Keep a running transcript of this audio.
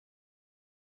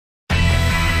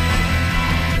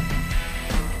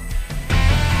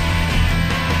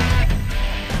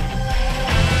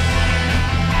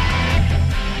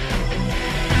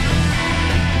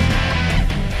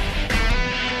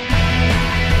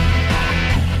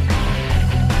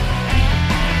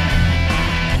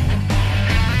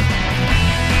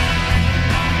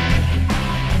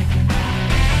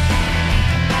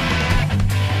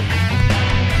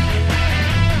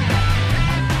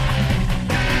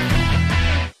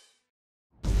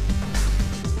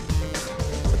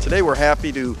today we're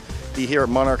happy to be here at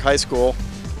Monarch High School,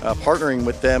 partnering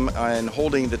with them and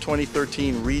holding the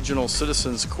 2013 Regional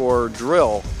Citizens Corps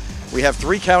drill. We have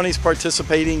 3 counties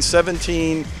participating,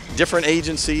 17 different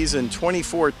agencies, and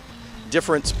 24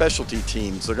 different specialty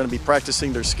teams. They're going to be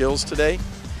practicing their skills today.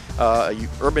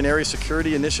 Urban Area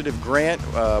Security Initiative grant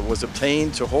was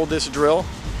obtained to hold this drill.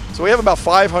 So we have about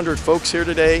 500 folks here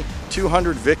today,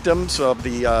 200 victims of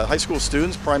the high school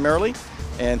students primarily,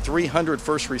 and 300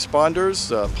 first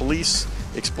responders, police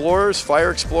explorers,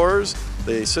 fire explorers.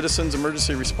 The Citizens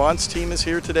Emergency Response Team is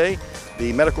here today,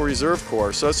 the Medical Reserve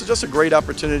Corps. So it's just a great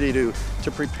opportunity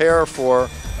to prepare for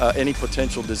any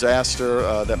potential disaster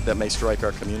that may strike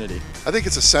our community. I think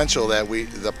it's essential that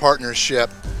the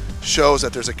partnership shows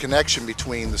that there's a connection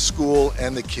between the school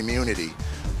and the community.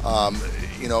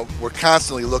 You know, we're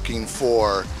constantly looking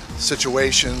for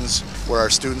situations where our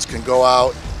students can go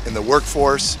out in the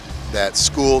workforce, that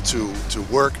school to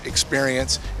work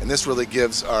experience, and this really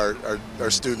gives our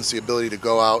students the ability to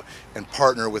go out and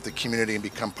partner with the community and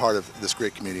become part of this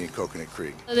great community in Coconut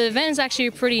Creek. The event is actually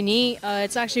pretty neat.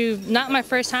 It's actually not my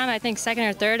first time, I think second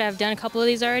or third. I've done a couple of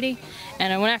these already.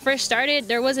 And when I first started,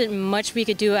 there wasn't much we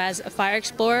could do as a fire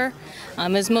explorer.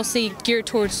 It was mostly geared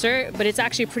towards CERT, but it's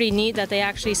actually pretty neat that they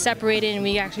actually separated and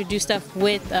we actually do stuff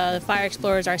with the fire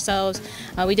explorers ourselves.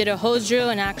 We did a hose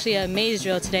drill and actually a maze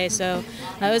drill today, so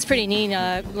it was pretty neat.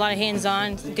 A lot of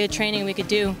hands-on, good training we could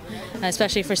do,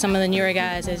 especially for some of the newer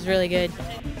guys. It's really good.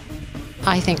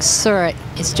 I think CERT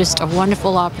is just a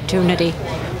wonderful opportunity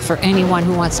for anyone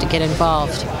who wants to get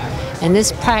involved. And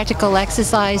this practical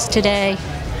exercise today,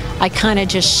 I kind of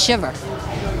just shiver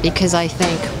because I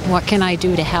think, what can I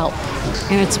do to help?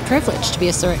 And it's a privilege to be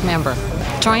a CERT member.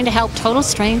 Trying to help total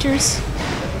strangers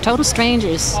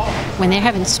when they're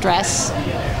having stress,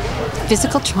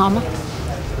 physical trauma.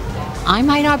 I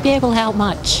might not be able to help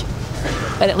much,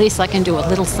 but at least I can do a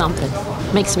little something.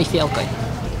 Makes me feel good.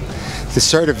 The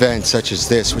CERT event such as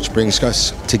this, which brings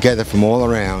us together from all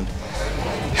around,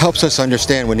 helps us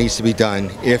understand what needs to be done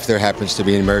if there happens to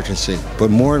be an emergency. But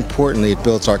more importantly, it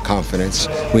builds our confidence.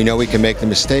 We know we can make the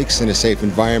mistakes in a safe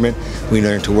environment. We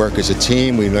learn to work as a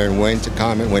team. We learn when to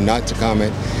comment, when not to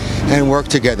comment, and work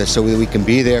together so that we can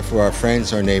be there for our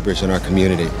friends, our neighbors, and our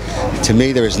community. To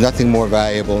me, there is nothing more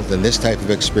valuable than this type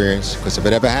of experience, because if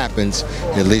it ever happens,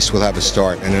 at least we'll have a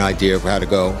start and an idea of how to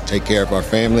go take care of our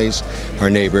families, our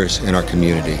neighbors, and our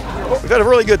community. We've had a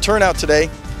really good turnout today.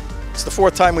 It's the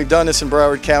 4th time we've done this in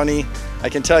Broward County. I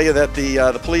can tell you that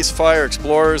the police, fire,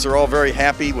 explorers are all very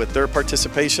happy with their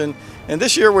participation. And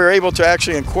this year we were able to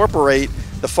actually incorporate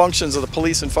the functions of the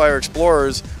police and fire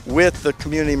explorers with the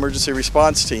community emergency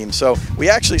response team. So we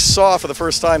actually saw for the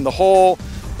first time the whole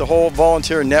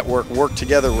volunteer network work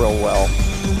together real well.